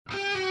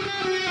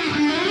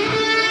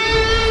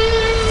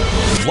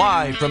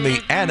Live from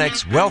the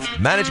Annex Wealth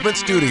Management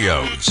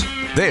Studios,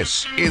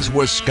 this is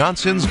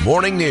Wisconsin's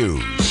Morning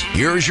News.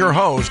 Here's your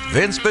host,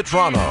 Vince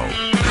Petrano.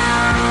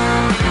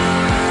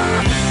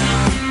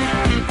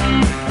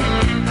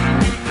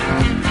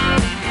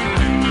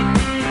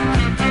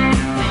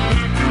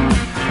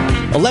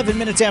 11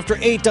 minutes after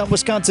 8 on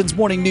Wisconsin's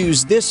Morning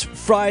News this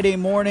Friday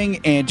morning.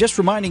 And just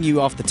reminding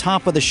you off the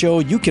top of the show,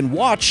 you can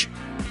watch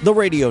the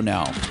radio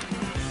now.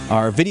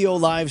 Our video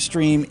live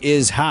stream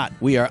is hot.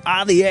 We are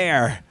on the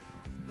air.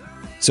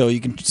 So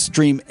you can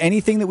stream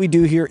anything that we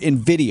do here in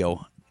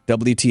video,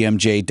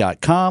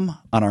 WTMJ.com,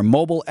 on our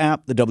mobile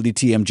app, the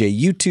WTMJ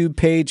YouTube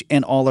page,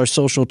 and all our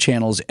social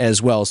channels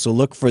as well. So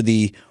look for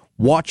the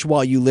Watch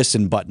While You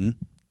Listen button.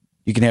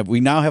 We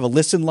now have a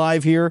listen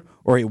live here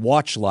or a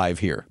watch live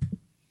here.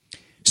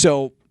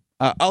 So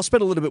I'll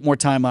spend a little bit more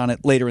time on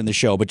it later in the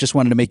show, but just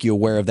wanted to make you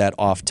aware of that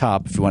off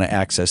top. If you want to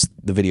access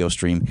the video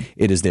stream,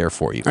 it is there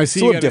for you. I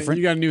see you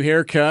got a new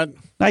haircut.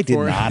 I did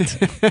not.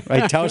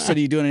 Right, Tausch said,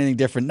 are you doing anything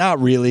different? Not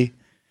really.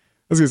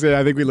 I was going to say,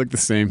 I think we look the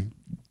same.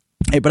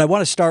 Hey, but I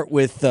want to start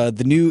with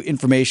the new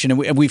information,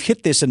 and we've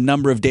hit this a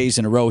number of days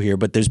in a row here,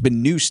 but there's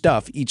been new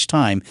stuff each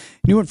time.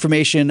 New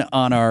information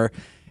on our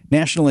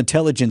national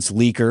intelligence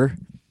leaker,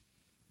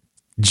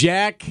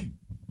 Jack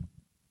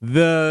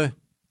the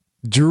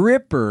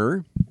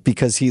Dripper.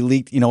 Because he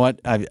leaked, you know what,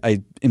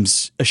 I am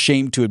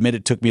ashamed to admit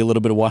it took me a little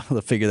bit of a while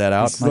to figure that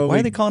out. I'm like, why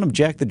are they calling him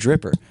Jack the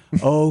Dripper?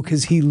 Oh,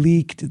 because he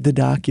leaked the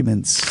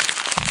documents.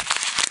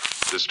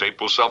 This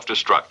tape will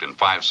self-destruct in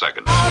 5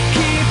 seconds. I'll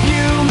keep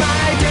you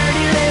my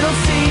dirty little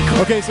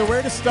secret. Okay, so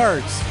where to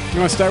start? You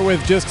want to start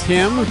with just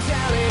him?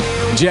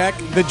 Jack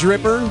the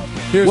Dripper?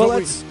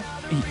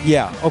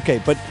 Yeah,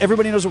 okay, but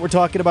everybody knows what we're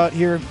talking about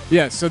here?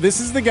 Yeah, so this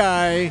is the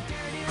guy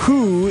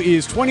who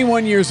is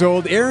 21 years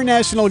old, Air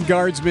National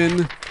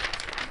Guardsman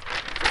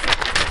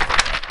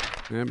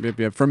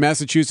from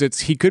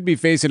Massachusetts. He could be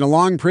facing a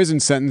long prison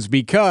sentence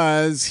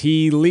because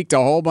he leaked a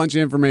whole bunch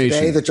of information.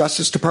 Today, the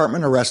Justice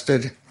Department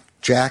arrested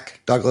Jack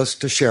Douglas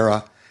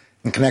Teixeira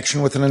in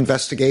connection with an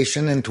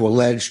investigation into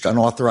alleged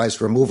unauthorized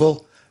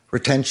removal,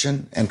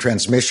 retention, and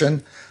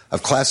transmission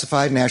of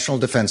classified national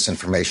defense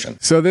information.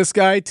 So this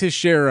guy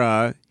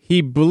Teixeira,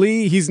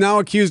 he's now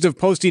accused of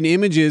posting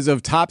images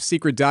of top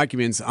secret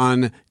documents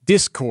on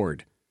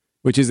Discord,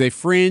 which is a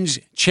fringe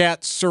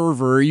chat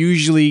server.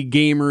 Usually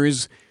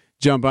gamers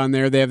jump on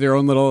there. They have their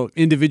own little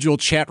individual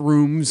chat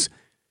rooms.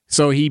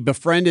 So he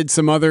befriended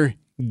some other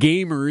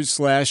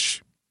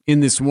gamers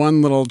in this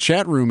one little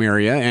chat room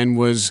area and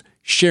was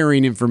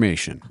sharing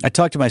information. I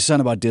talked to my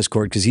son about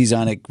Discord because he's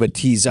on it, but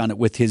he's on it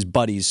with his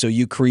buddies. So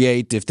you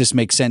create, if this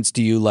makes sense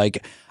to you,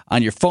 like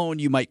on your phone,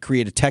 you might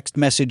create a text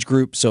message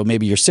group. So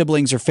maybe your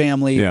siblings or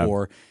family,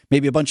 or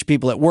maybe a bunch of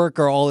people at work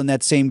are all in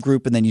that same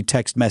group, and then you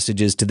text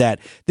messages to that.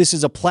 This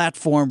is a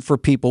platform for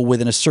people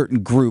within a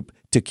certain group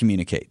to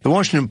communicate. The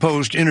Washington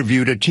Post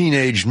interviewed a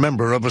teenage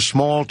member of a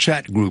small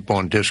chat group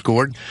on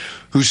Discord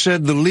who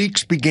said the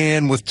leaks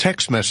began with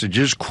text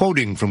messages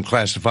quoting from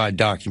classified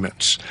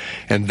documents.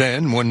 And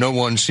then, when no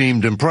one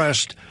seemed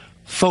impressed,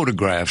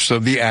 photographs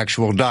of the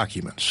actual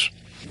documents.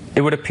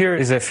 It would appear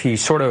as if he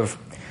sort of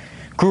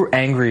grew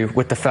angry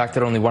with the fact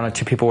that only one or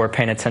two people were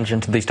paying attention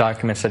to these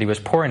documents that he was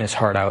pouring his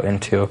heart out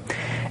into.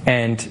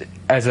 And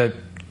as a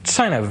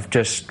sign of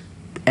just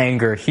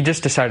anger, he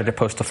just decided to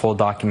post the full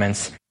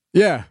documents.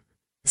 Yeah.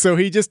 So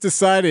he just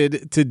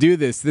decided to do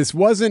this. This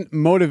wasn't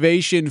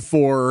motivation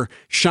for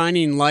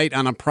shining light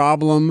on a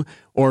problem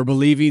or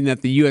believing that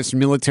the U.S.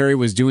 military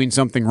was doing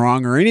something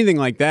wrong or anything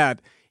like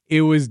that.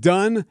 It was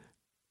done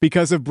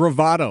because of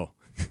bravado.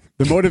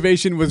 The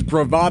motivation was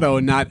bravado,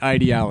 not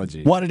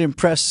ideology. Wanted to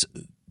impress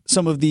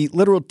some of the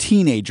literal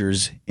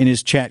teenagers in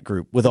his chat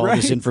group with all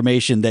this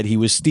information that he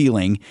was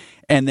stealing.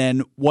 And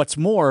then what's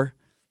more,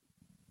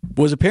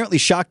 was apparently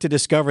shocked to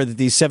discover that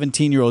these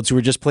 17-year-olds who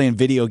were just playing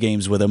video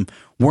games with him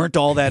weren't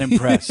all that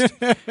impressed.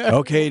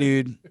 Okay,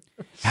 dude.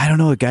 I don't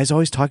know. The guys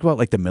always talk about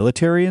like the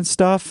military and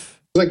stuff.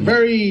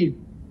 Very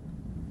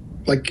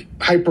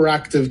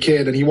hyperactive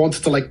kid, and he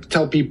wanted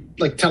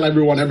to tell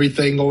everyone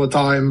everything all the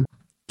time.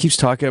 Keeps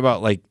talking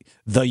about like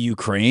the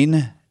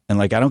Ukraine and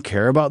like I don't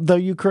care about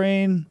the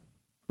Ukraine.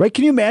 Right?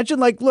 Can you imagine?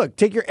 Like, look,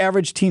 take your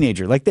average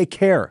teenager. Like they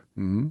care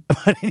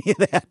about any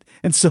of that.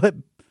 And so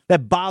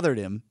that bothered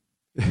him.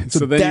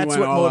 So that's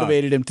what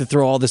motivated him to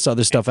throw all this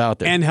other stuff out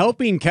there. And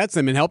helping catch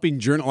them and helping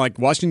journal like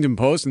Washington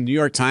Post and New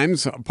York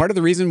Times, part of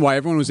the reason why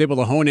everyone was able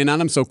to hone in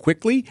on him so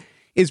quickly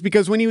is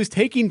because when he was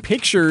taking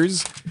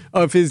pictures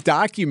of his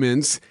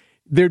documents,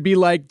 there'd be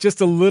like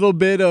just a little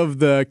bit of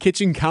the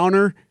kitchen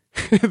counter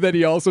that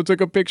he also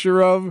took a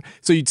picture of.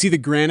 So you'd see the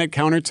granite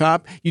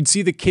countertop, you'd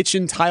see the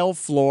kitchen tile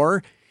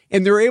floor.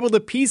 And they were able to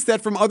piece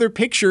that from other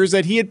pictures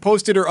that he had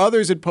posted or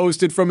others had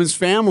posted from his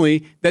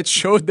family that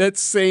showed that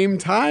same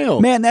tile.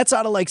 Man, that's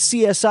out of like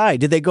CSI.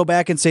 Did they go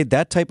back and say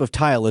that type of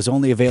tile is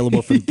only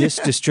available from this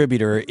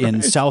distributor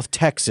in South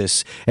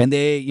Texas? And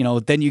they,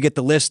 then you get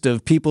the list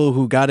of people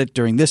who got it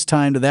during this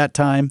time to that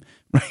time.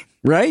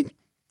 Right?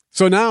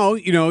 So now,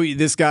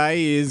 this guy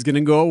is going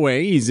to go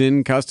away. He's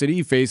in custody.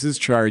 He faces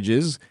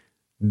charges.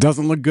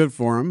 Doesn't look good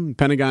for him.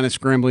 Pentagon is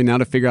scrambling now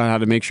to figure out how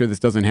to make sure this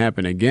doesn't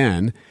happen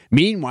again.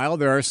 Meanwhile,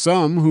 there are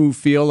some who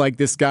feel like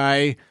this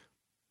guy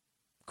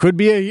could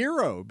be a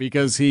hero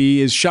because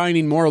he is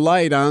shining more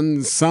light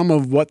on some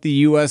of what the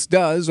U.S.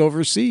 does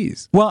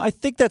overseas. Well, I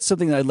think that's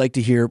something that I'd like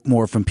to hear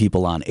more from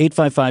people on.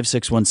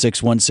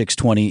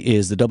 855-616-1620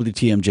 is the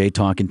WTMJ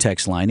talk and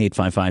text line,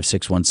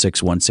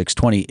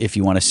 855-616-1620 if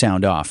you want to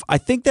sound off. I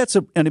think that's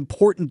an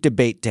important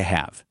debate to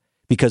have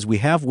because we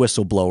have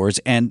whistleblowers,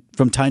 and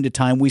from time to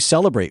time we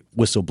celebrate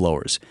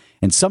whistleblowers.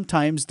 And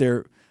sometimes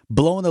they're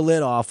blowing the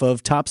lid off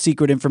of top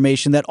secret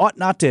information that ought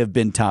not to have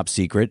been top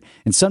secret.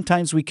 And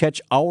sometimes we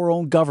catch our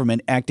own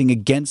government acting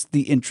against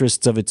the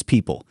interests of its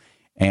people.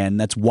 And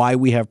that's why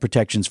we have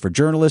protections for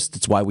journalists.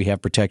 It's why we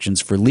have protections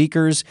for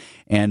leakers.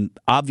 And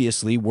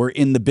obviously, we're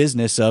in the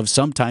business of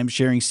sometimes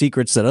sharing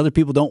secrets that other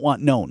people don't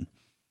want known.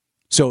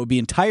 So it would be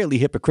entirely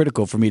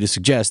hypocritical for me to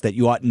suggest that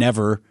you ought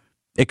never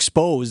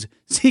expose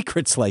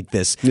secrets like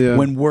this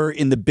when we're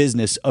in the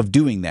business of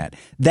doing that.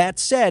 That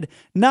said,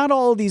 not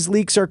all of these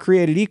leaks are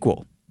created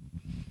equal.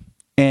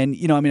 And,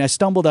 I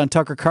stumbled on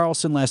Tucker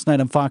Carlson last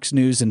night on Fox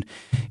News, and,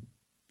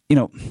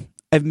 I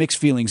have mixed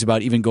feelings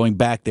about even going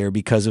back there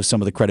because of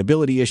some of the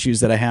credibility issues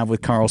that I have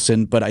with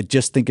Carlson, but I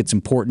just think it's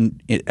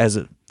important, as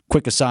a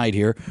quick aside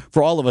here,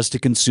 for all of us to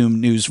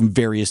consume news from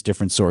various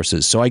different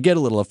sources. So I get a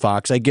little of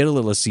Fox, I get a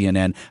little of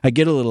CNN, I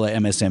get a little of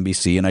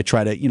MSNBC, and I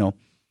try to,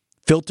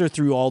 filter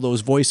through all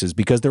those voices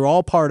because they're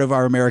all part of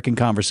our American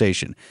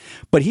conversation.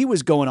 But he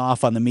was going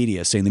off on the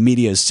media, saying the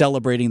media is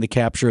celebrating the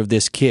capture of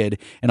this kid.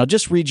 And I'll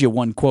just read you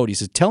one quote. He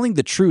says, "Telling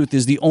the truth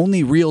is the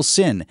only real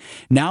sin.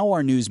 Now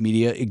our news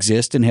media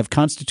exist and have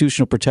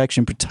constitutional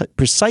protection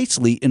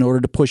precisely in order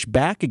to push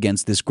back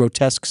against this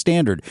grotesque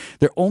standard.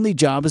 Their only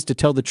job is to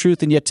tell the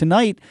truth. And yet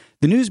tonight,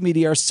 the news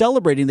media are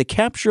celebrating the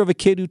capture of a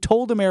kid who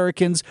told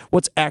Americans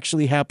what's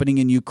actually happening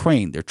in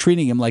Ukraine. They're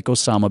treating him like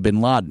Osama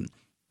bin Laden."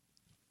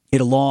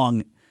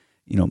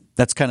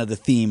 That's kind of the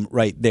theme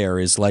right there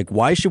is like,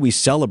 why should we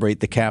celebrate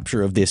the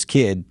capture of this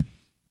kid?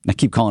 I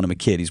keep calling him a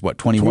kid. He's what,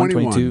 21,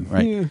 22?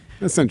 Right. Yeah,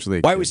 essentially.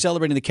 Why are we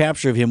celebrating the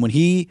capture of him when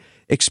he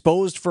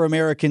exposed for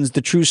Americans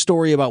the true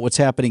story about what's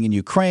happening in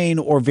Ukraine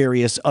or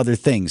various other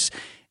things?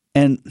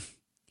 And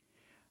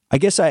I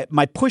guess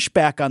my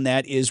pushback on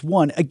that is,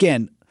 one,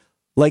 again,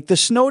 like the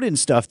Snowden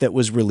stuff that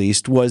was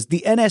released was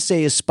the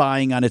NSA is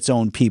spying on its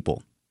own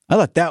people. I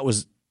thought that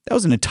was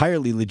an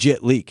entirely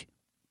legit leak.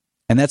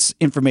 And that's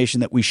information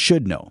that we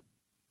should know.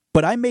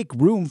 But I make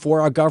room for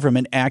our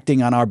government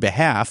acting on our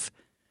behalf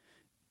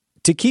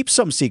to keep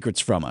some secrets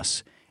from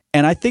us.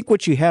 And I think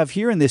what you have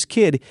here in this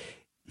kid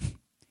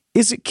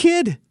is a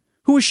kid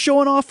who is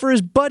showing off for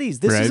his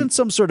buddies. This isn't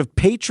some sort of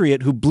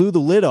patriot who blew the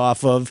lid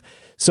off of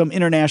some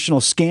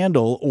international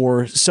scandal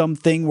or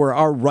something where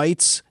our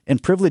rights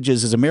and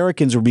privileges as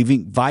Americans are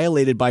being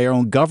violated by our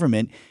own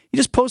government. He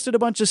just posted a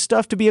bunch of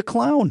stuff to be a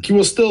clown. He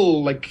was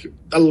still like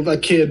a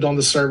kid on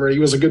the server. He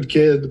was a good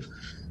kid.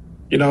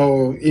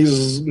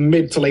 He's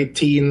mid to late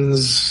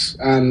teens,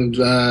 and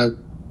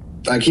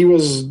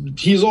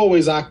he's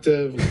always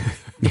active.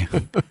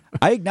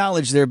 I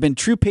acknowledge there have been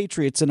true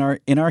patriots in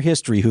our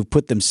history who've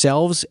put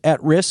themselves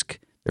at risk,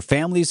 their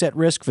families at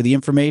risk for the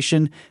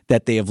information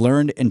that they have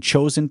learned and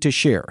chosen to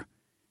share.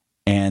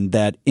 And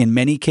that in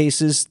many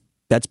cases,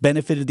 that's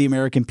benefited the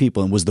American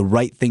people and was the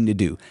right thing to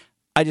do.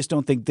 I just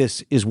don't think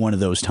this is one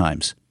of those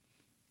times.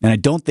 And I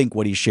don't think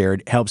what he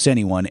shared helps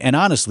anyone. And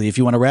honestly, if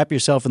you want to wrap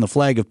yourself in the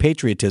flag of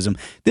patriotism,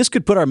 this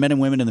could put our men and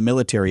women in the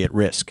military at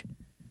risk.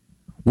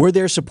 We're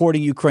there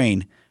supporting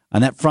Ukraine on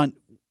that front,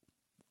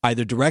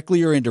 either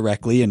directly or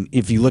indirectly. And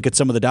if you look at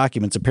some of the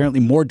documents, apparently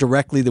more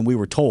directly than we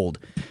were told.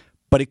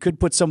 But it could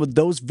put some of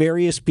those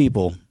various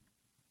people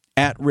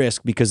at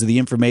risk because of the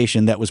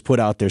information that was put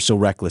out there so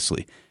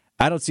recklessly.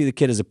 I don't see the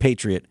kid as a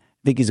patriot. I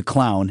think he's a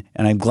clown,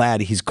 and I'm glad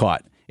he's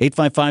caught.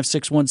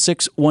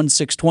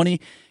 855-616-1620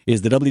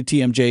 is the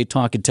WTMJ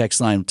talk and text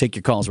line. We'll take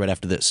your calls right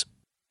after this.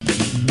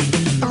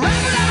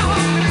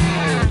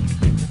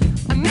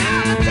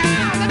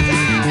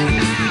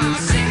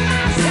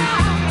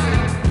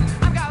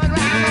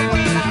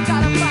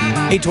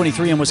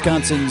 8:23 on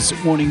Wisconsin's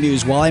Morning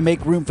News. While I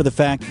make room for the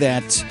fact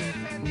that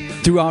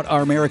throughout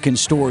our American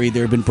story,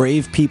 there have been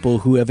brave people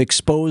who have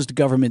exposed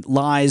government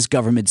lies,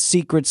 government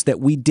secrets that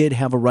we did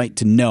have a right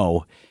to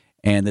know,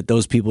 and that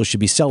those people should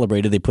be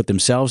celebrated. They put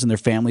themselves and their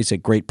families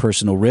at great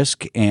personal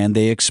risk, and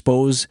they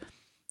expose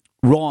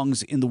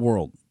wrongs in the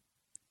world.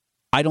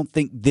 I don't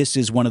think this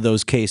is one of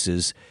those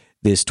cases,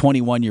 this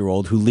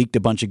 21-year-old who leaked a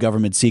bunch of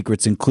government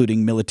secrets,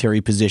 including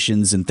military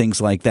positions and things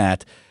like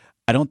that.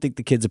 I don't think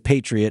the kid's a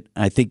patriot.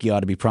 I think he ought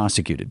to be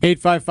prosecuted.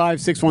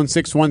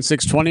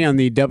 855-616-1620 on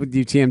the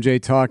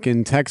WTMJ talk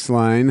and text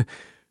line.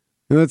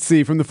 Let's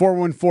see, from the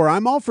 414,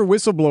 I'm all for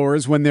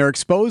whistleblowers when they're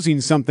exposing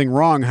something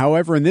wrong.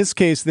 However, in this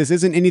case, this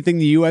isn't anything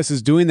the U.S.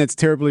 is doing that's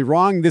terribly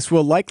wrong. This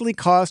will likely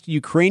cost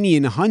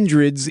Ukrainian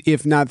hundreds,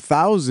 if not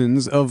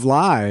thousands, of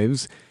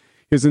lives.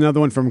 Here's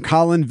another one from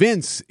Colin.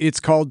 Vince, it's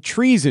called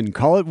treason.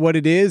 Call it what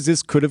it is.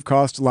 This could have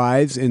cost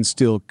lives and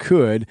still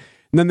could.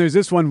 And then there's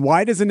this one.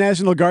 Why does a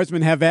National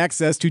Guardsman have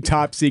access to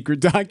top secret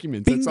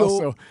documents? That's Bingo.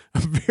 also a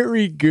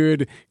very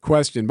good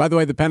question. By the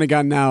way, the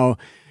Pentagon now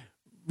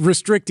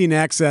restricting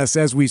access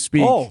as we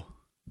speak. Oh,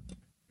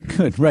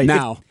 good. Right.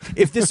 Now.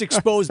 If this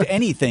exposed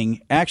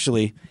anything,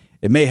 actually,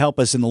 it may help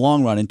us in the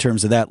long run in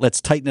terms of that. Let's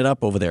tighten it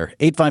up over there.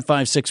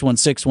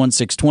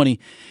 855-616-1620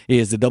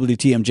 is the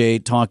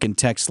WTMJ talk and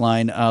text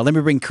line. Let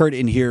me bring Kurt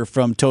in here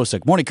from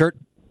Tosuk. Morning, Kurt.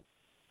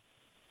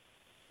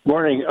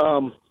 Morning.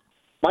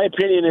 My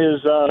opinion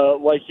is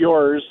like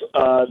yours.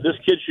 This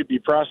kid should be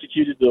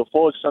prosecuted to the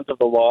full extent of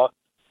the law.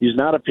 He's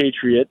not a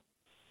patriot.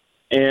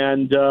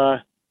 And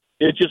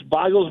it just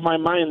boggles my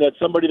mind that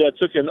somebody that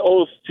took an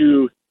oath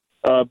to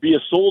be a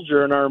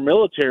soldier in our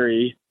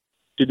military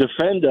to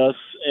defend us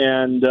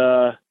and,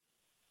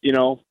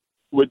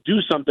 would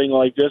do something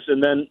like this.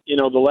 And then,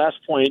 the last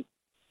point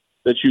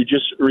that you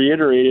just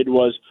reiterated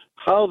was,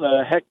 how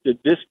the heck did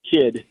this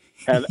kid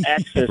have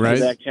access Right.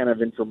 to that kind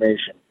of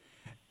information?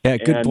 Yeah,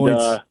 good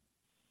points.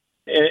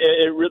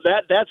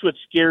 That's what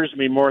scares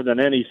me more than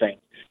anything.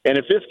 And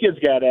if this kid's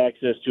got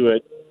access to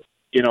it,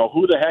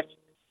 who the heck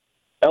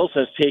else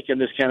has taken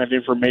this kind of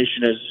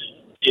information?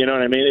 You know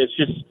what I mean? It's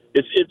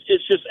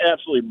just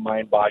absolutely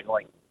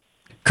mind-boggling.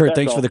 Kurt,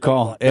 thanks for the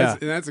call. Yeah.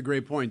 That's a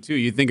great point, too.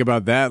 You think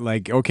about that,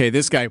 like, okay,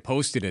 this guy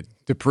posted it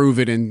to prove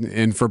it,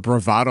 and for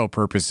bravado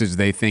purposes,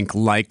 they think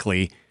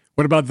likely.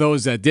 What about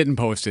those that didn't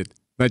post it,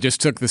 that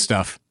just took the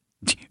stuff?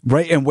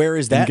 Right, and where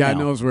is that And God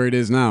now? knows where it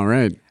is now,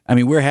 right? I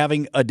mean, we're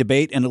having a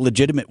debate, and a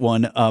legitimate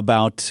one,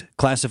 about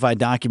classified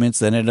documents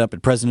that ended up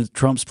at President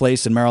Trump's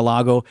place in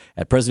Mar-a-Lago,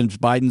 at President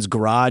Biden's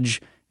garage,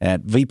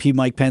 at VP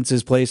Mike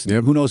Pence's place.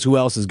 Yep. Who knows who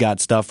else has got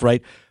stuff,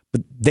 right?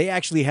 But they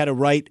actually had a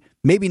right,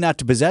 maybe not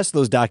to possess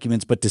those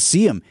documents, but to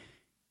see them.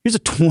 Here's a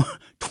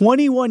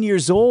 21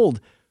 years old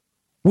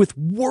with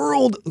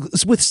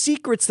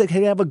secrets that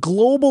could have a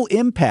global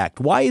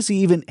impact. Why is he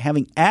even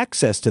having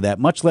access to that,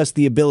 much less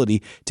the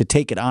ability to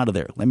take it out of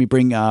there? Let me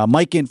bring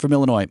Mike in from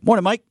Illinois.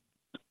 Morning, Mike.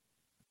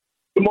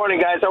 Good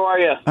morning, guys. How are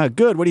you?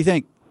 Good. What do you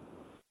think?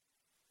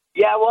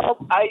 Yeah, well,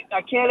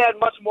 I can't add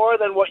much more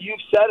than what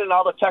you've said and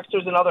all the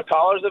texters and other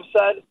callers have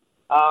said.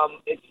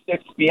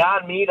 It's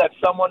beyond me that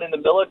someone in the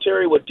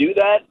military would do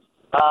that.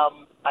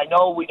 I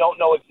know we don't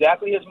know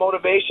exactly his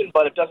motivation,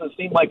 but it doesn't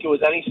seem like it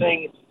was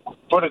anything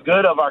for the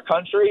good of our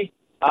country.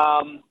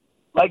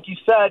 Like you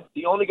said,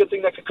 the only good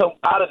thing that could come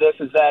out of this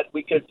is that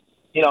we could,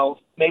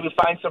 maybe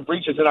find some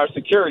breaches in our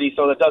security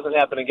so that doesn't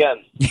happen again.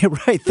 Yeah,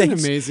 right.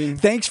 Thanks. Amazing.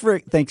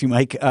 Thank you,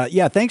 Mike.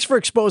 Thanks for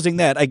exposing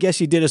that. I guess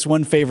you did us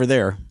one favor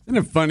there.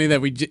 Isn't it funny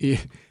that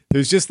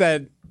there's just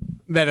that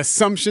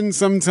assumption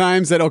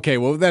sometimes that, okay,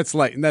 well, that's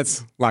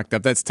locked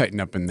up, that's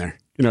tightened up in there.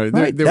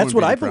 Right. There That's won't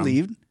what be I any problem.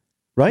 believed,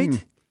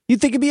 right? You'd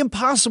think it'd be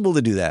impossible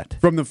to do that.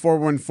 From the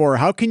 414,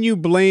 how can you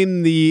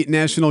blame the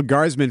National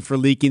Guardsman for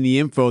leaking the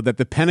info that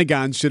the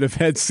Pentagon should have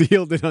had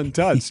sealed and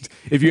untouched?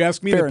 If you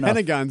ask me, Fair the enough.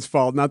 Pentagon's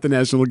fault, not the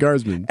National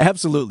Guardsman.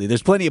 Absolutely.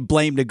 There's plenty of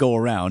blame to go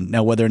around.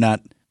 Now, whether or not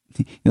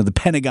the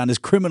Pentagon is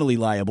criminally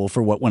liable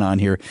for what went on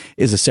here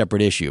is a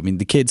separate issue. I mean,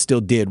 the kid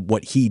still did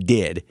what he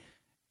did,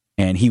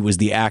 and he was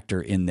the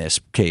actor in this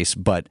case.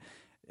 But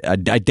I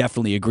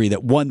definitely agree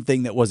that one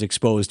thing that was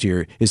exposed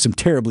here is some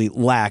terribly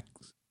lax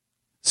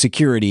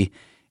security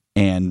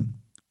and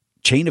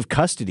chain of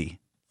custody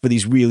for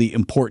these really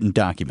important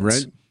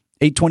documents. Right.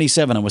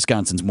 827 on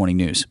Wisconsin's Morning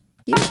News.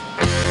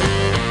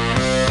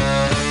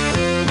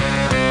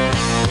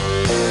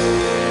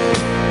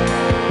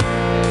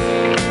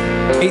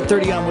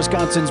 8:30 on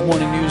Wisconsin's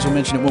Morning News. We'll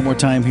mention it one more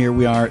time here.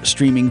 We are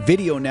streaming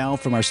video now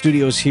from our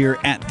studios here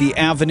at the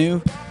Avenue.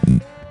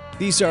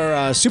 These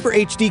are super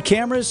HD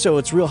cameras, so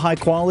it's real high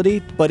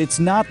quality, but it's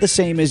not the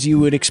same as you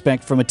would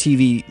expect from a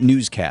TV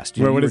newscast.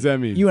 Well, what does that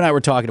mean? You and I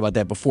were talking about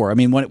that before. I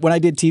mean, when I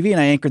did TV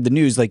and I anchored the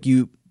news, like,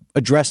 you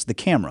addressed the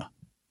camera.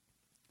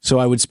 So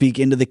I would speak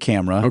into the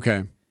camera.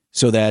 Okay.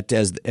 So that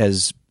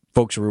as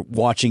folks were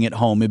watching at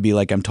home, it'd be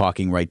like I'm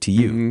talking right to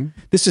you. Mm-hmm.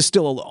 This is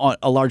still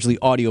a largely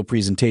audio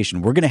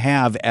presentation. We're going to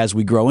have, as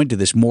we grow into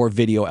this, more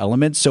video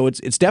elements, so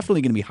it's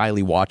definitely going to be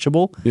highly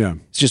watchable. Yeah.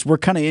 It's just we're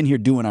kind of in here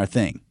doing our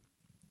thing.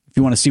 If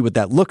you want to see what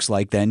that looks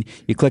like, then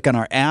you click on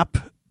our app.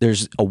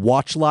 There's a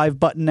watch live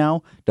button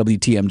now,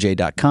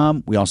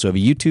 WTMJ.com. We also have a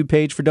YouTube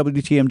page for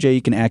WTMJ.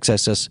 You can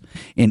access us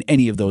in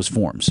any of those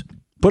forms.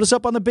 Put us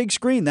up on the big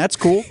screen. That's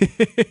cool.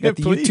 Got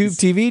the Please. YouTube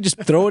TV,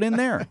 just throw it in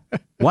there.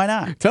 Why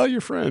not? Tell your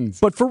friends.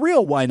 But for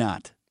real, why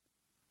not?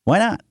 Why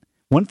not?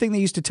 One thing they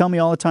used to tell me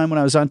all the time when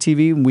I was on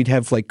TV, when we'd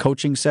have like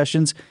coaching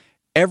sessions,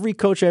 every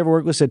coach I ever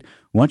worked with said,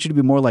 "I want you to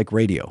be more like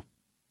radio.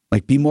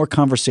 Like, be more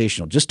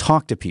conversational. Just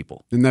talk to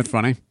people." Isn't that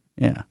funny?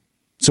 Yeah.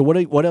 So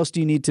what else do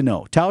you need to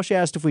know? Tausch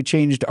asked if we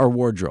changed our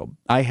wardrobe.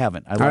 I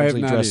haven't. I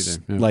largely not dress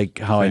either. Yeah. like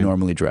how I Same.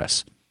 normally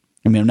dress.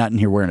 I mean, I'm not in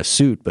here wearing a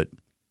suit, but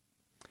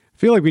I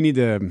feel like we need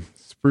to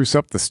spruce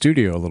up the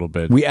studio a little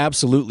bit. we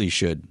absolutely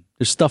should.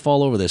 There's stuff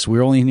all over this.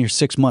 We're only in here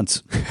 6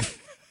 months.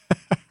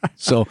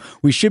 So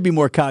we should be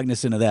more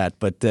cognizant of that.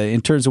 But in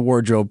terms of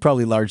wardrobe,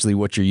 probably largely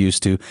what you're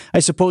used to. I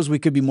suppose we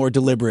could be more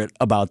deliberate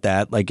about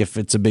that. Like if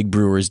it's a big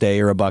Brewers Day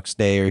or a Bucks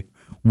Day or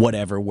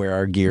whatever, wear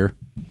our gear.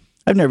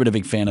 I've never been a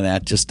big fan of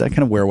that. Just I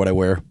kind of wear what I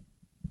wear.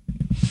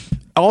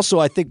 Also,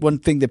 I think one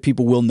thing that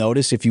people will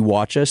notice if you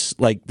watch us,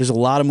 like there's a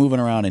lot of moving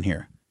around in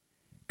here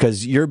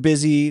because you're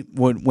busy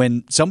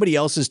when somebody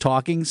else is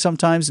talking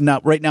sometimes.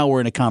 Not right now, we're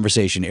in a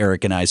conversation,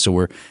 Eric and I, so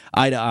we're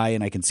eye to eye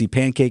and I can see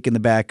Pancake in the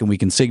back and we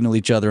can signal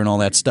each other and all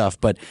that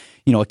stuff. But,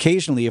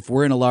 occasionally if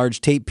we're in a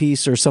large tape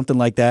piece or something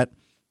like that,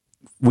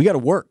 we got to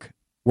work.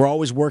 We're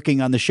always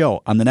working on the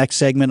show, on the next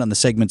segment, on the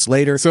segments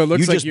later. So it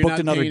looks you like just you're booked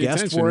not another paying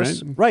guest attention, for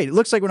us. right? Right. It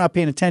looks like we're not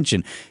paying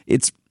attention.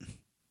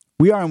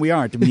 We are and we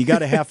aren't. I mean, you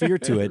got a half ear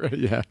to it. Right,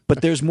 yeah.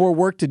 But there's more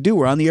work to do.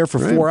 We're on the air for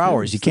 4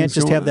 hours. You can't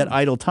just have that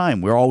idle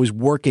time. We're always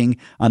working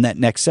on that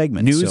next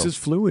segment. News is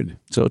fluid.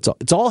 So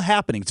it's all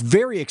happening. It's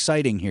very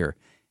exciting here.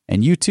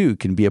 And you too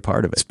can be a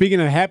part of it. Speaking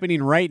of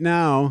happening right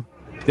now,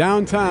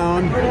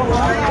 downtown,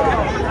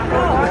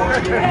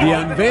 the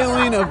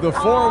unveiling of the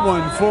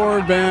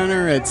 414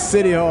 banner at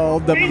City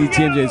Hall.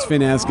 WTMJ's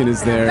Finn Askin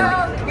is there.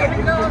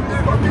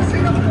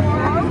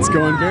 It's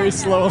going very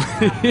slowly.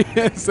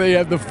 They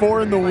have the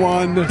 4 and the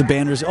 1. The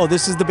banners. Oh,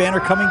 this is the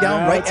banner coming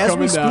down right as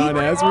we speak? Down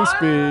as we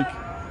speak.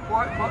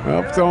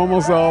 It's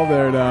almost all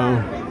there now.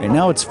 And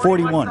now it's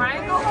 41.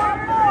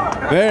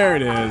 There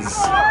it is.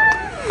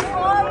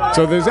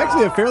 So there's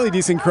actually a fairly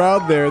decent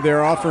crowd there.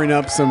 They're offering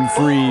up some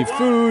free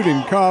food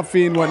and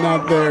coffee and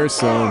whatnot there.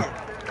 So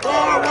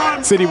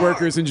city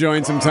workers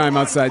enjoying some time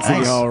outside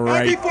City Hall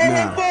right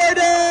now.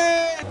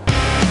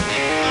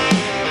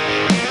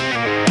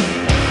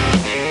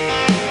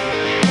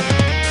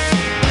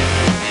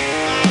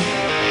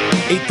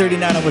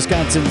 8:39 on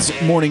Wisconsin's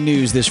Morning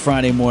News this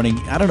Friday morning.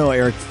 I don't know,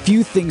 Eric,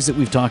 few things that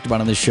we've talked about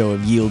on this show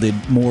have yielded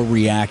more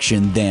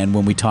reaction than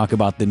when we talk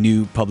about the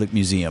new public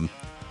museum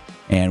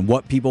and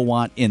what people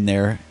want in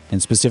there,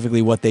 and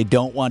specifically what they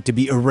don't want to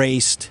be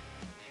erased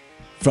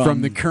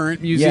from the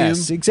current museum.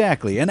 Yes,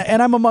 exactly. And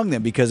I'm among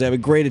them because I have a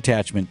great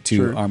attachment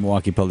to our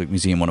Milwaukee Public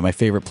Museum, one of my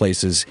favorite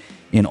places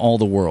in all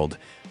the world.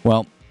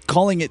 Well,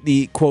 calling it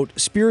the, quote,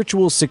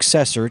 spiritual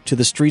successor to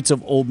the streets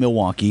of Old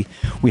Milwaukee,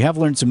 we have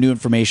learned some new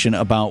information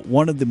about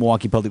one of the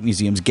Milwaukee Public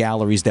Museum's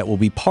galleries that will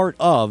be part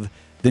of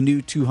the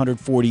new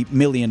 $240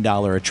 million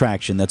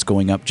attraction that's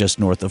going up just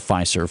north of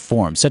Fiserv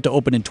Forum, set to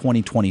open in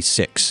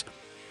 2026.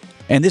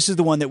 And this is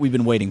the one that we've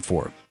been waiting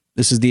for.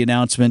 This is the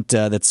announcement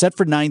that's set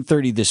for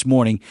 9:30 this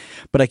morning,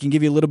 but I can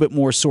give you a little bit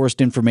more sourced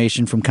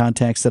information from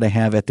contacts that I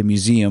have at the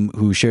museum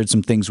who shared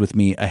some things with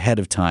me ahead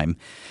of time.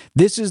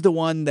 This is the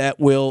one that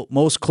will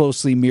most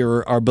closely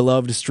mirror our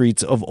beloved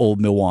streets of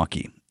Old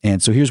Milwaukee.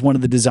 And so here's one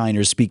of the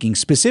designers speaking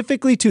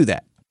specifically to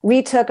that.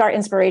 We took our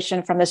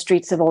inspiration from the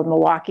streets of Old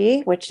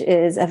Milwaukee, which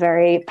is a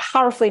very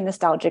powerfully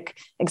nostalgic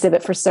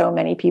exhibit for so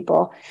many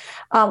people.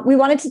 We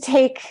wanted to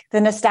take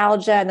the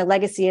nostalgia and the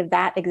legacy of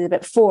that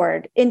exhibit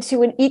forward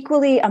into an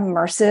equally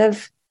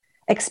immersive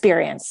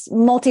experience,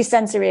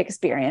 multi-sensory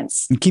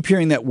experience. You keep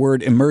hearing that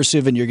word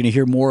immersive, and you're going to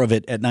hear more of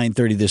it at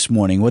 9:30 this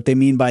morning. What they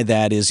mean by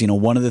that is,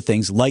 one of the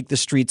things, like the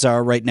streets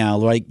are right now,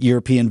 like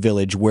European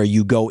Village, where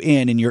you go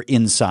in and you're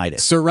inside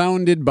it.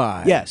 Surrounded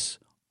by. Yes.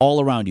 All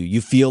around you.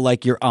 You feel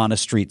like you're on a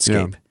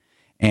streetscape. Yeah.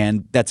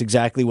 And that's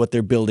exactly what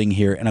they're building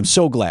here. And I'm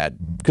so glad,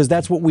 because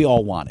that's what we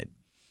all wanted.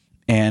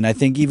 And I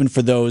think even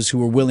for those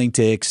who are willing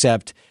to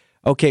accept,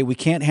 okay, we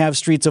can't have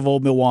streets of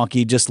Old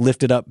Milwaukee just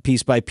lifted up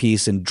piece by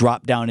piece and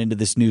drop down into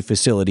this new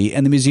facility.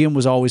 And the museum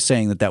was always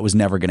saying that that was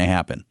never going to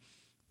happen.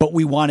 But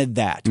we wanted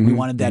that. Mm-hmm. We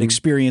wanted that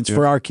experience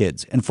for our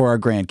kids and for our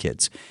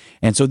grandkids.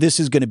 And so this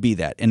is going to be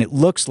that. And it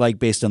looks like,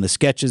 based on the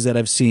sketches that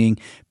I've seen,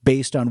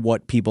 based on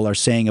what people are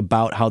saying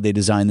about how they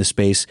design the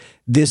space,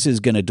 this is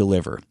going to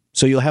deliver.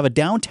 So you'll have a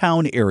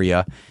downtown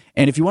area.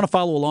 And if you want to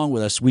follow along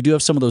with us, we do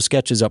have some of those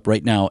sketches up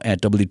right now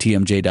at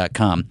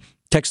WTMJ.com.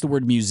 Text the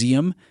word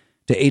museum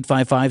to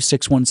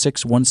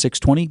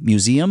 855-616-1620,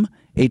 museum,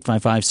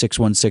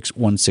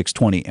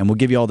 855-616-1620. And we'll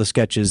give you all the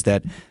sketches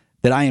that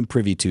I am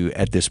privy to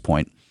at this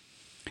point.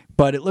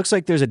 But it looks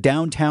like there's a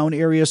downtown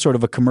area, sort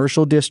of a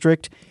commercial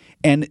district,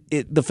 and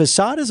the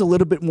facade is a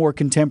little bit more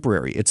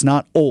contemporary. It's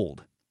not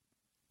old,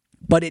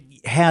 but it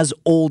has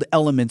old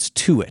elements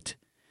to it.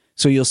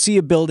 So you'll see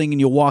a building and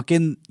you'll walk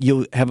in,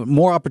 you'll have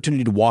more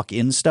opportunity to walk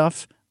in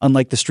stuff,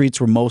 unlike the streets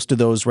where most of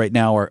those right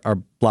now are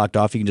blocked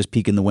off. You can just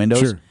peek in the windows.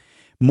 Sure.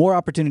 More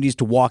opportunities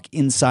to walk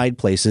inside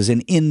places,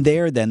 and in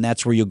there, then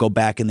that's where you'll go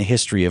back in the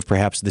history of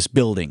perhaps this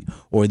building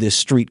or this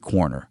street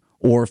corner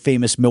or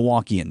famous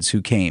Milwaukeeans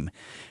who came.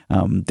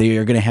 They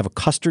are going to have a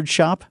custard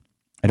shop.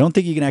 I don't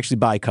think you can actually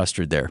buy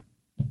custard there,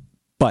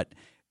 but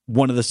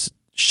one of the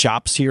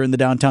shops here in the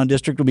downtown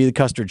district will be the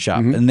custard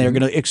shop, and they're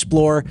going to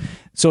explore.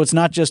 So it's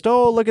not just,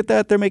 oh, look at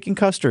that, they're making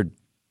custard.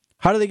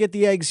 How do they get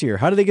the eggs here?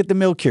 How do they get the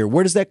milk here?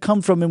 Where does that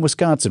come from in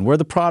Wisconsin? Where are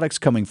the products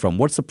coming from?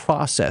 What's the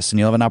process? And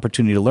you'll have an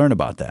opportunity to learn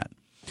about that.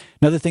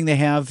 Another thing they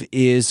have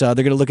is they're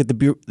going to look at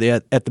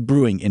the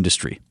brewing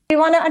industry. We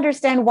want to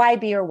understand why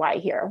beer, why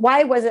here?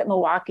 Why was it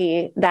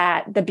Milwaukee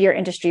that the beer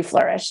industry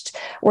flourished?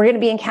 We're going to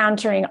be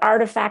encountering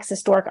artifacts,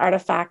 historic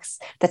artifacts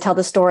that tell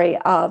the story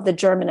of the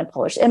German and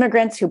Polish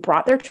immigrants who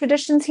brought their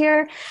traditions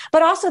here,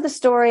 but also the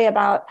story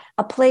about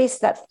a place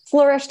that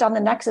flourished on the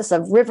nexus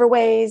of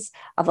riverways,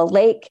 of a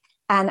lake,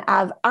 and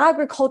of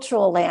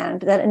agricultural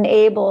land that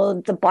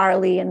enabled the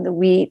barley and the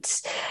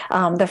wheat,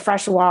 the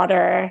fresh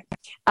water,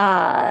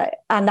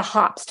 and the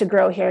hops to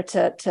grow here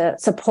to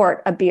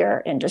support a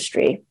beer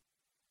industry.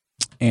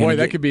 And boy,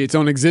 that could be its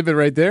own exhibit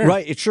right there.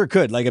 Right, it sure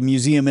could, like a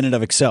museum in and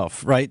of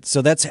itself, right?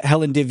 So that's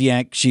Helen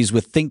Diviak. She's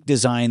with Think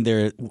Design.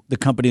 They're the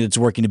company that's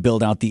working to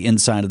build out the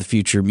inside of the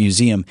future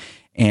museum.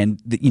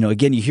 And,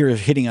 again, you hear her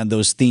hitting on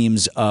those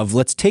themes of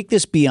let's take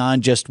this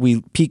beyond just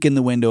we peek in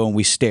the window and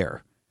we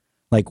stare.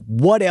 Like,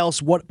 what else?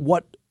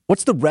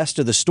 What's the rest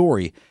of the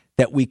story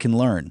that we can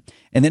learn?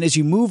 And then as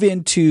you move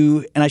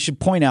into, and I should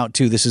point out,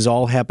 too, this is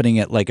all happening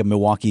at like a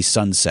Milwaukee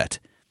sunset.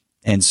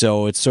 And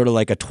so it's sort of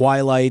like a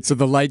twilight. So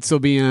the lights will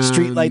be on.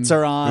 Street lights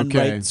are on,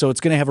 okay. right? So it's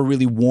going to have a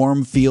really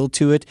warm feel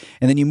to it.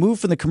 And then you move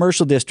from the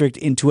commercial district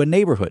into a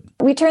neighborhood.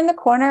 We turn the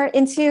corner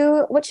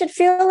into what should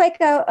feel like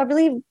a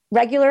really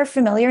regular,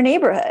 familiar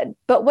neighborhood.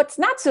 But what's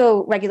not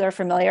so regular,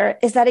 familiar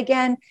is that,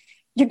 again,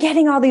 you're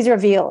getting all these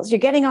reveals. You're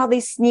getting all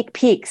these sneak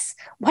peeks.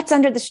 What's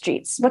under the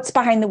streets? What's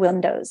behind the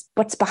windows?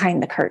 What's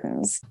behind the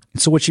curtains?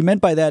 So what she meant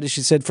by that is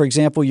she said, for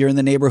example, you're in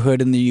the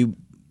neighborhood and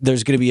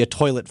there's going to be a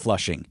toilet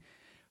flushing.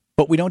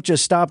 But we don't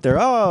just stop there.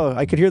 Oh,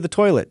 I could hear the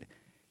toilet.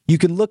 You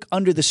can look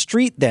under the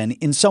street then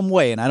in some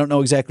way, and I don't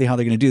know exactly how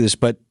they're going to do this,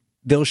 but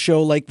they'll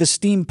show like the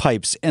steam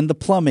pipes and the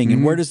plumbing,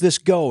 and where does this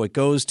go? It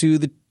goes to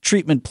the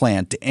treatment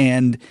plant,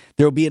 and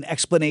there will be an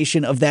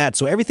explanation of that.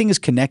 So everything is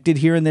connected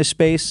here in this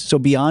space. So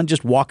beyond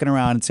just walking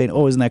around and saying,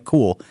 oh, isn't that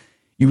cool?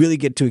 You really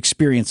get to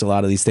experience a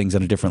lot of these things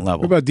on a different level.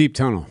 What about Deep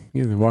Tunnel?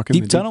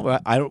 Deep Tunnel?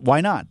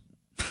 Why not?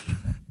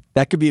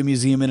 That could be a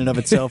museum in and of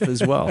itself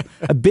as well.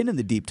 I've been in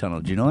the Deep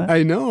Tunnel. Do you know that?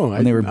 I know.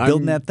 When they were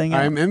building that thing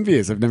out. I'm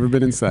envious. I've never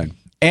been inside.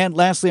 And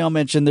lastly, I'll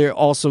mention they're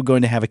also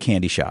going to have a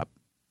candy shop,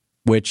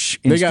 which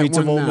in Streets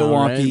of Old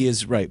Milwaukee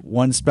is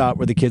one spot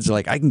where the kids are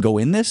like, I can go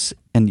in this,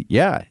 and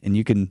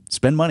you can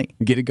spend money.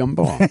 Get a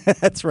gumball.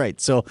 That's right.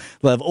 So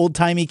they'll have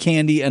old-timey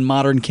candy and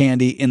modern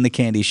candy in the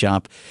candy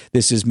shop.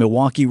 This is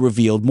Milwaukee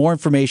Revealed. More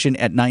information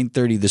at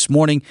 9:30 this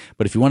morning.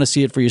 But if you want to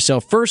see it for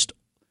yourself first,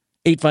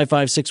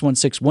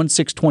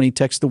 855-616-1620.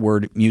 Text the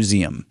word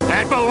museum.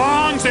 That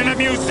belongs in a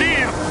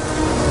museum.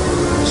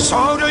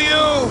 So do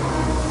you.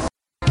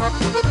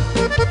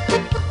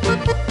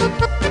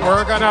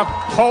 We're gonna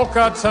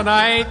polka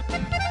tonight.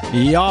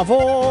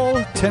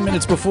 Jawohl. 10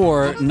 minutes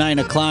before 9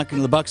 o'clock,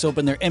 and the Bucks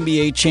open their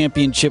NBA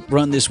championship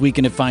run this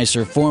weekend at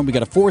Fiserv Forum. We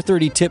got a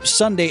 4:30 tip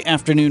Sunday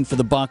afternoon for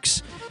the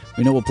Bucks.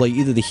 We know we'll play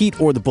either the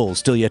Heat or the Bulls,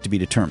 still yet to be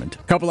determined.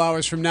 A couple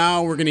hours from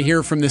now, we're going to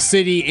hear from the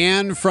city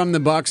and from the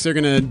Bucks. They're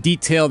going to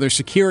detail their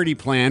security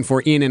plan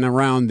for in and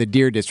around the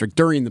Deer District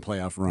during the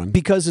playoff run.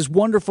 Because as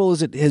wonderful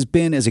as it has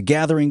been as a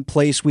gathering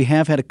place, we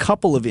have had a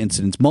couple of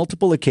incidents,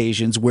 multiple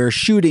occasions, where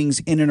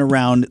shootings in and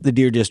around the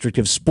Deer District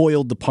have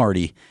spoiled the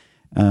party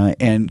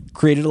and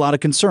created a lot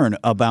of concern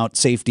about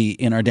safety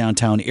in our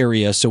downtown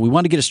area. So we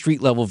want to get a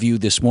street-level view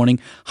this morning.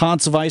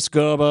 Hans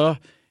Weisgerber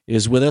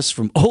is with us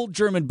from Old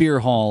German Beer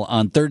Hall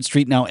on 3rd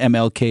Street, now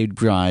MLK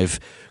Drive.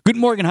 Guten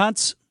Morgen,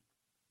 Hans.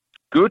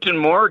 Guten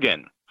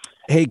Morgen.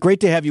 Hey, great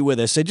to have you with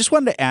us. I just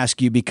wanted to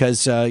ask you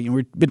because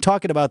we've been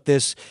talking about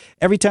this.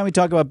 Every time we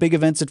talk about big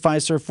events at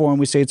Fiserv Forum,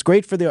 we say it's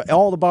great for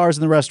all the bars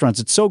and the restaurants.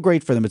 It's so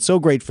great for them. It's so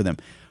great for them.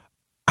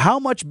 How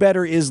much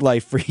better is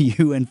life for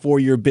you and for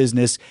your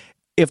business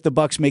if the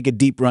Bucks make a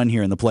deep run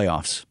here in the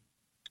playoffs?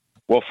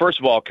 Well, first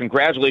of all,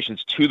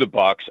 congratulations to the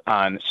Bucks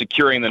on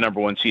securing the number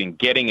one seed and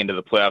getting into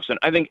the playoffs. And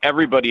I think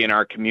everybody in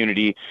our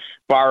community,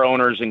 bar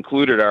owners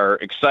included, are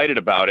excited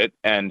about it.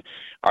 And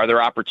are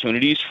there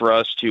opportunities for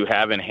us to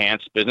have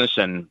enhanced business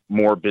and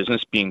more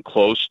business being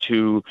close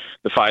to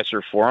the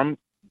Fiserv Forum?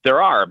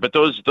 There are, but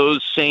those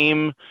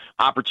same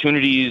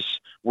opportunities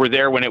were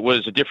there when it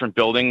was a different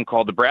building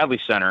called the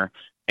Bradley Center.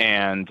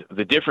 And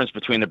the difference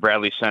between the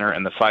Bradley Center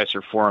and the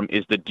Fiserv Forum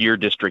is the Deer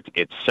District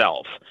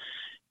itself.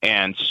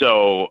 And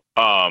so,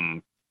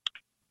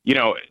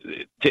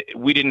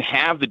 we didn't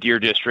have the Deer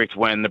District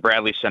when the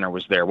Bradley Center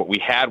was there. What we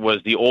had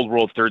was the Old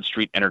World 3rd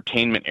Street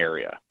entertainment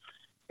area.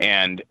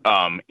 And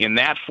in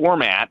that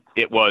format,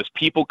 it was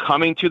people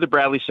coming to the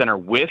Bradley Center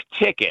with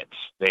tickets.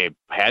 They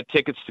had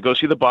tickets to go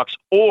see the Bucks,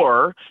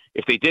 or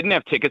if they didn't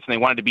have tickets and they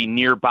wanted to be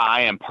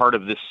nearby and part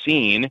of the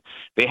scene,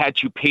 they had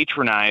to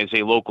patronize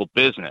a local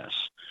business.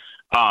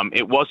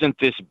 It wasn't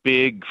this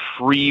big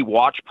free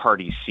watch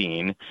party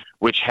scene,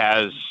 which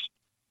has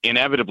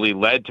inevitably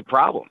led to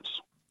problems.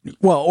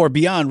 Well, or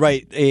beyond,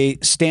 right, a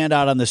stand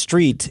out on the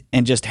street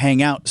and just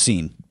hang out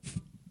scene.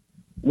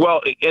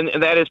 Well, and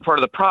that is part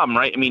of the problem,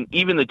 right? I mean,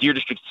 even the Deer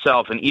District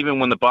itself, and even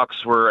when the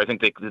Bucks were, I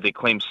think they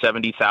claimed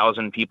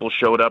 70,000 people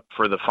showed up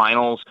for the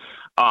finals,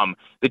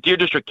 the Deer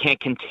District can't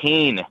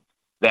contain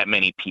that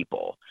many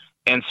people.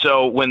 And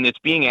so when it's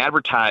being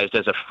advertised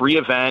as a free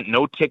event,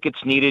 no tickets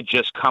needed,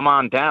 just come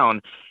on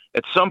down,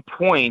 at some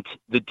point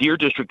the Deer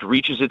District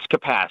reaches its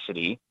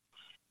capacity,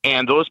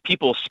 and those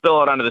people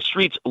spill out onto the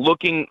streets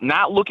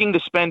not looking to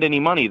spend any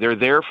money. They're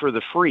there for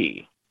the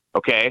free,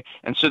 okay?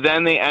 And so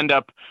then they end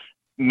up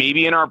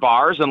maybe in our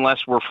bars,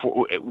 unless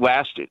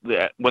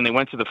when they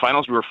went to the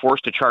finals, we were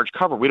forced to charge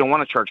cover. We don't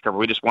want to charge cover.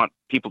 We just want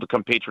people to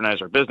come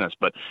patronize our business.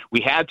 But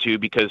we had to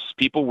because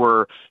people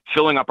were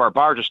filling up our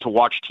bar just to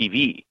watch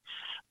TV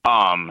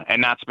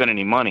and not spend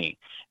any money.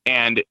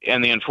 And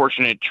the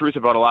unfortunate truth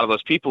about a lot of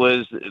those people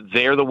is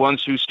they're the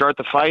ones who start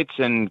the fights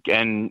and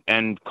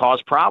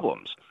cause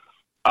problems.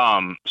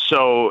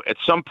 So at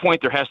some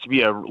point there has to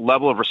be a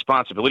level of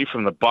responsibility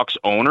from the Bucks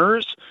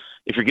owners.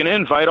 If you're going to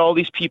invite all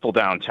these people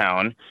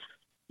downtown,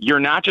 you're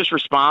not just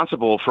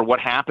responsible for what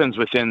happens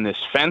within this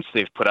fence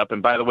they've put up.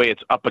 And by the way,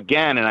 it's up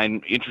again, and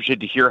I'm interested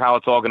to hear how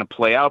it's all going to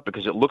play out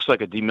because it looks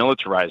like a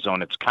demilitarized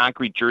zone. It's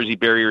concrete jersey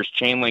barriers,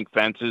 chain link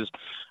fences.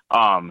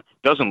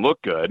 Doesn't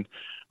look good.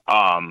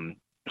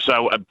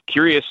 So I'm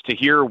curious to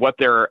hear what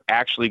they're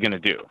actually going to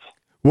do.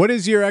 What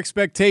is your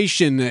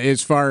expectation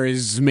as far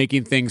as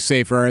making things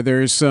safer? Are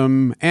there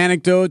some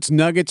anecdotes,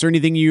 nuggets, or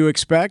anything you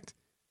expect?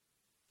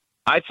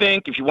 I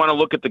think if you want to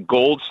look at the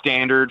gold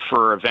standard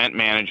for event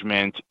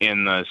management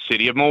in the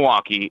city of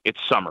Milwaukee,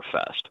 it's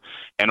Summerfest.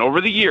 And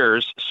over the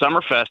years,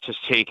 Summerfest has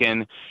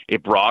taken a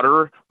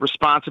broader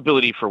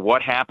responsibility for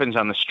what happens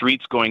on the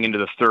streets going into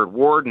the Third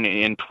Ward and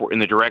in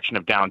the direction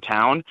of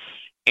downtown.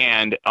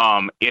 And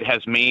it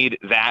has made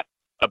that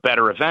a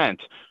better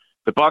event.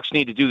 The Bucks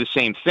need to do the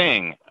same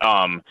thing.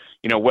 And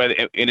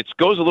it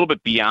goes a little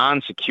bit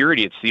beyond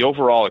security. It's the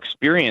overall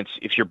experience.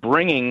 If you're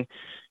bringing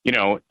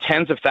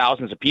tens of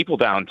thousands of people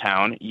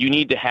downtown, you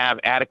need to have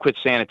adequate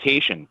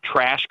sanitation,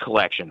 trash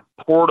collection,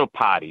 porta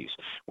potties.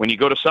 When you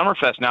go to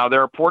Summerfest now,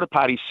 there are porta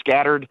potties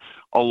scattered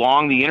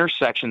along the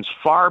intersections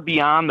far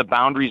beyond the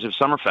boundaries of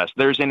Summerfest.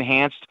 There's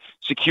enhanced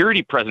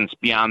security presence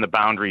beyond the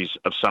boundaries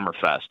of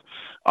Summerfest.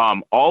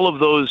 All of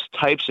those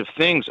types of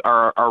things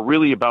are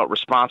really about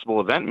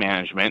responsible event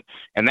management,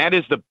 and that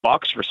is the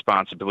Bucks'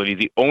 responsibility,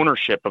 the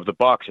ownership of the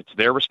Bucks. It's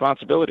their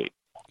responsibility.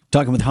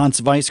 Talking with Hans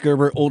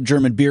Weisgerber, Old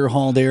German Beer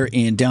Hall there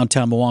in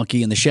downtown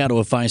Milwaukee in the shadow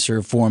of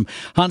Fiserv Forum.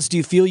 Hans, do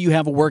you feel you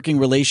have a working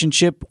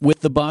relationship with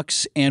the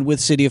Bucks and with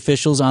city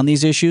officials on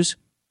these issues?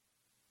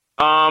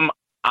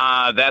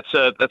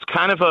 That's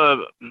kind of a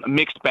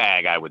mixed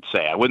bag, I would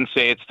say. I wouldn't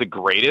say it's the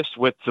greatest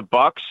with the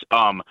Bucks.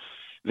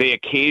 They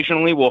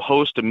occasionally will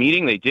host a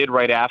meeting. They did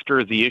right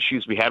after the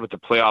issues we had with the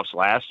playoffs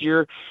last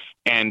year,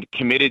 and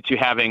committed to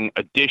having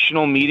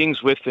additional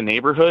meetings with the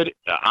neighborhood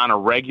on a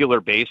regular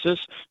basis.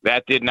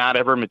 That did not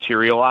ever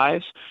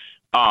materialize.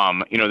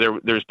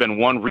 There's been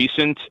one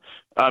recent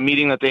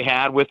meeting that they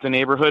had with the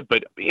neighborhood,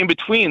 but in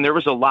between, there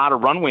was a lot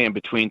of runway in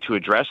between to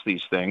address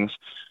these things.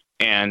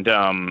 And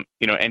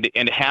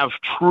have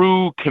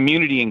true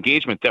community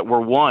engagement that we're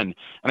one.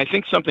 And I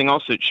think something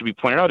else that should be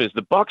pointed out is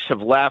the Bucks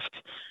have left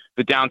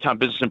the downtown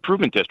business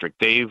improvement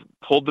district. They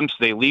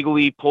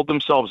legally pulled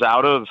themselves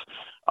out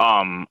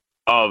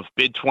of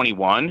bid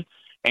 21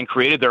 and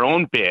created their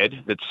own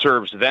bid that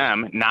serves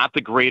them, not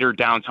the greater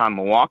downtown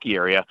Milwaukee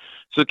area.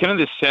 So kind of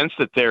this sense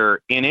that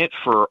they're in it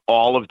for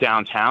all of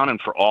downtown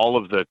and for all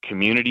of the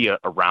community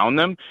around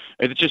them.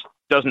 It just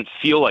doesn't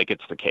feel like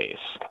it's the case.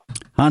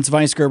 Hans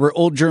Weisgerber,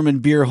 Old German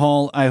Beer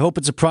Hall. I hope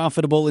it's a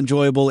profitable,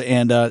 enjoyable,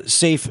 and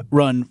safe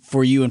run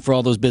for you and for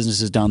all those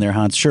businesses down there,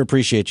 Hans. Sure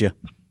appreciate you.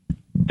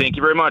 Thank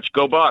you very much.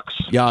 Go Bucks.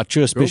 Ja,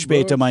 tschüss, bis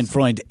später, mein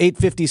Freund.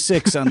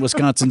 8:56 on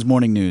Wisconsin's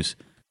Morning News.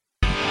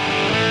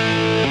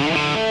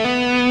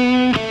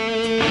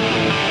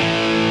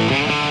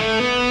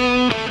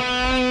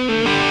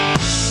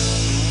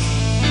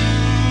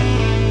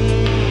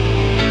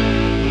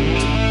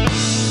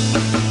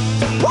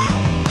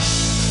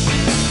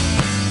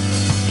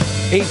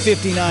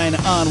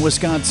 $8:59 on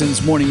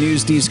Wisconsin's Morning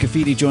News. Dee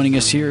Scafidi joining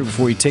us here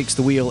before he takes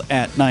the wheel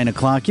at 9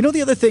 o'clock. You know,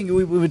 the other thing,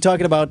 we've been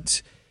talking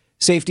about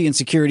safety and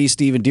security,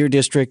 Steve, in Deer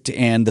District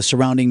and the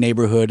surrounding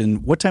neighborhood.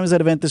 And what time is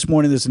that event this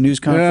morning? There's a news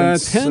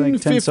conference.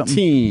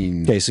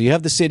 10:15. Okay, so you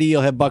have the city,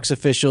 you'll have Bucks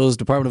officials,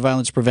 Department of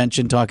Violence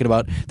Prevention talking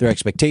about their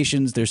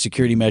expectations, their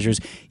security measures.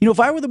 You know, if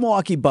I were the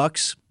Milwaukee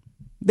Bucks,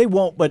 they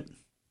won't, but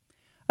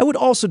I would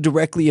also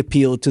directly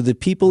appeal to the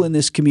people in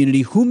this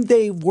community whom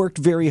they've worked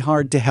very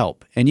hard to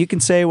help. And you can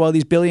say, well,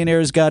 these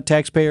billionaires got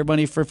taxpayer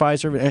money for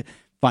Pfizer.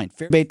 Fine,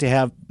 fair debate to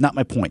have, not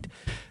my point.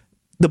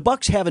 The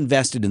Bucks have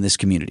invested in this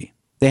community.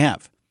 They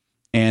have.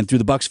 And through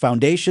the Bucks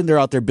Foundation, they're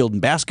out there building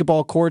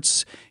basketball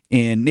courts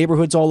in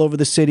neighborhoods all over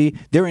the city.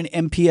 They're in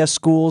MPS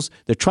schools.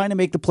 They're trying to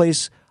make the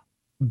place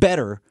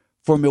better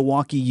for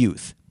Milwaukee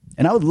youth.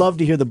 And I would love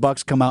to hear the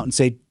Bucks come out and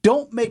say,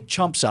 don't make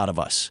chumps out of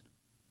us.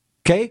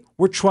 Okay?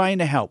 We're trying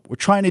to help. We're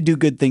trying to do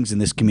good things in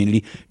this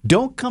community.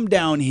 Don't come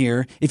down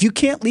here. If you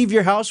can't leave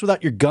your house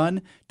without your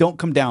gun, don't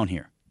come down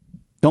here.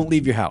 Don't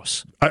leave your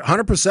house.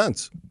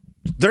 100%.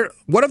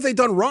 What have they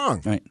done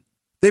wrong? Right.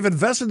 They've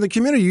invested in the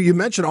community. You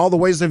mentioned all the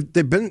ways they've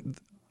been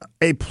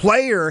a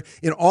player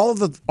in all of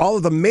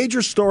the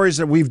major stories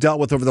that we've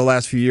dealt with over the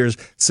last few years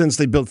since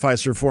they built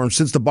Fiserv Forum,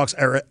 since the Bucks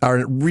are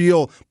a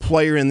real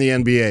player in the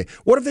NBA.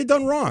 What have they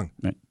done wrong?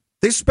 Right.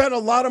 They spent a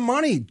lot of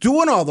money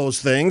doing all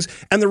those things,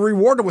 and they're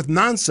rewarded with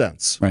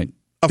nonsense. Right.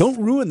 Don't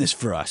ruin this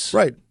for us.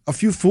 Right. A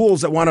few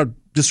fools that want to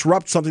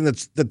disrupt something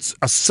that's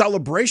a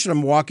celebration of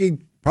Milwaukee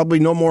probably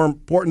no more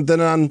important than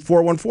on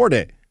 414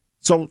 Day.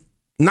 So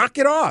knock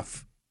it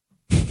off.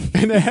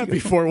 And a happy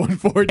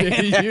 414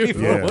 day to you.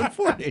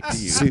 414 day to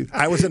you. See,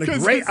 I was in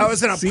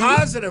a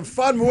positive,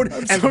 fun mood.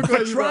 I'm And so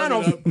glad you brought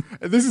it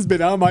up. This has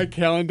been on my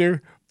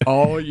calendar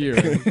all year.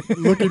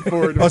 Looking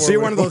forward to so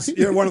you're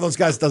one of those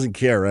guys that doesn't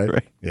care,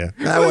 right? Yeah.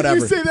 Whatever.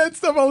 You say that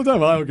stuff all the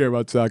time. I don't care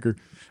about soccer.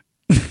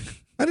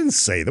 I didn't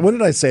say that. When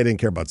did I say I didn't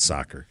care about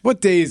soccer?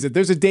 What day is it?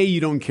 There's a day you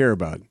don't care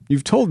about.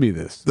 You've told me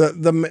this.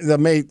 The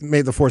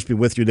May the Force be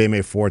with you day, May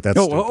 4th. That's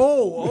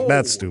stupid.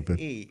 That's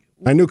stupid.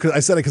 I knew because I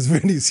said it because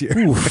Vinny's here.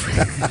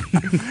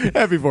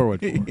 Happy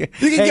 414. You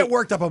can get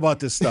worked up about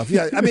this stuff.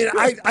 Yeah, I mean,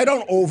 I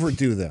don't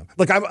overdo them.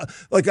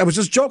 I was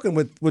just joking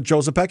with Joe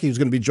Zepecki, who's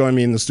going to be joining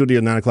me in the studio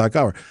at 9 o'clock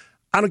hour.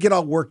 I don't get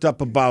all worked up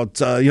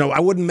about, I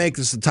wouldn't make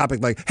this a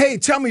topic like, hey,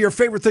 tell me your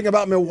favorite thing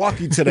about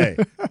Milwaukee today.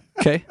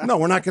 Okay. No,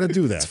 we're not going to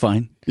do that. It's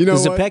fine. what?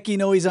 Does Zepecki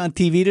know he's on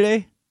TV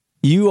today?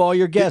 You, all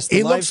your guests.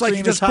 He looks like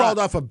he just crawled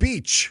off a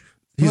beach.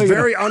 He's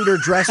very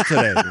underdressed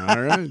today.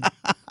 All right.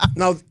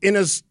 Now, in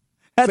his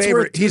That's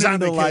favorite, he's on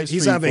vacation.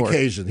 He's on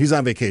vacation. He's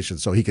on vacation,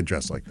 so he can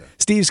dress like that.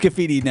 Steve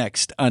Scafidi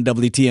next on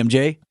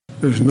WTMJ.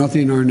 There's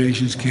nothing our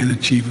nations can't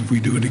achieve if we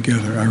do it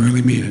together. I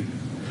really mean it.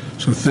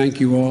 So thank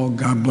you all.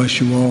 God bless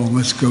you all.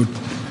 Let's go lick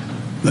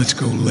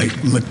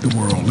the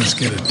world. Let's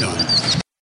get it done.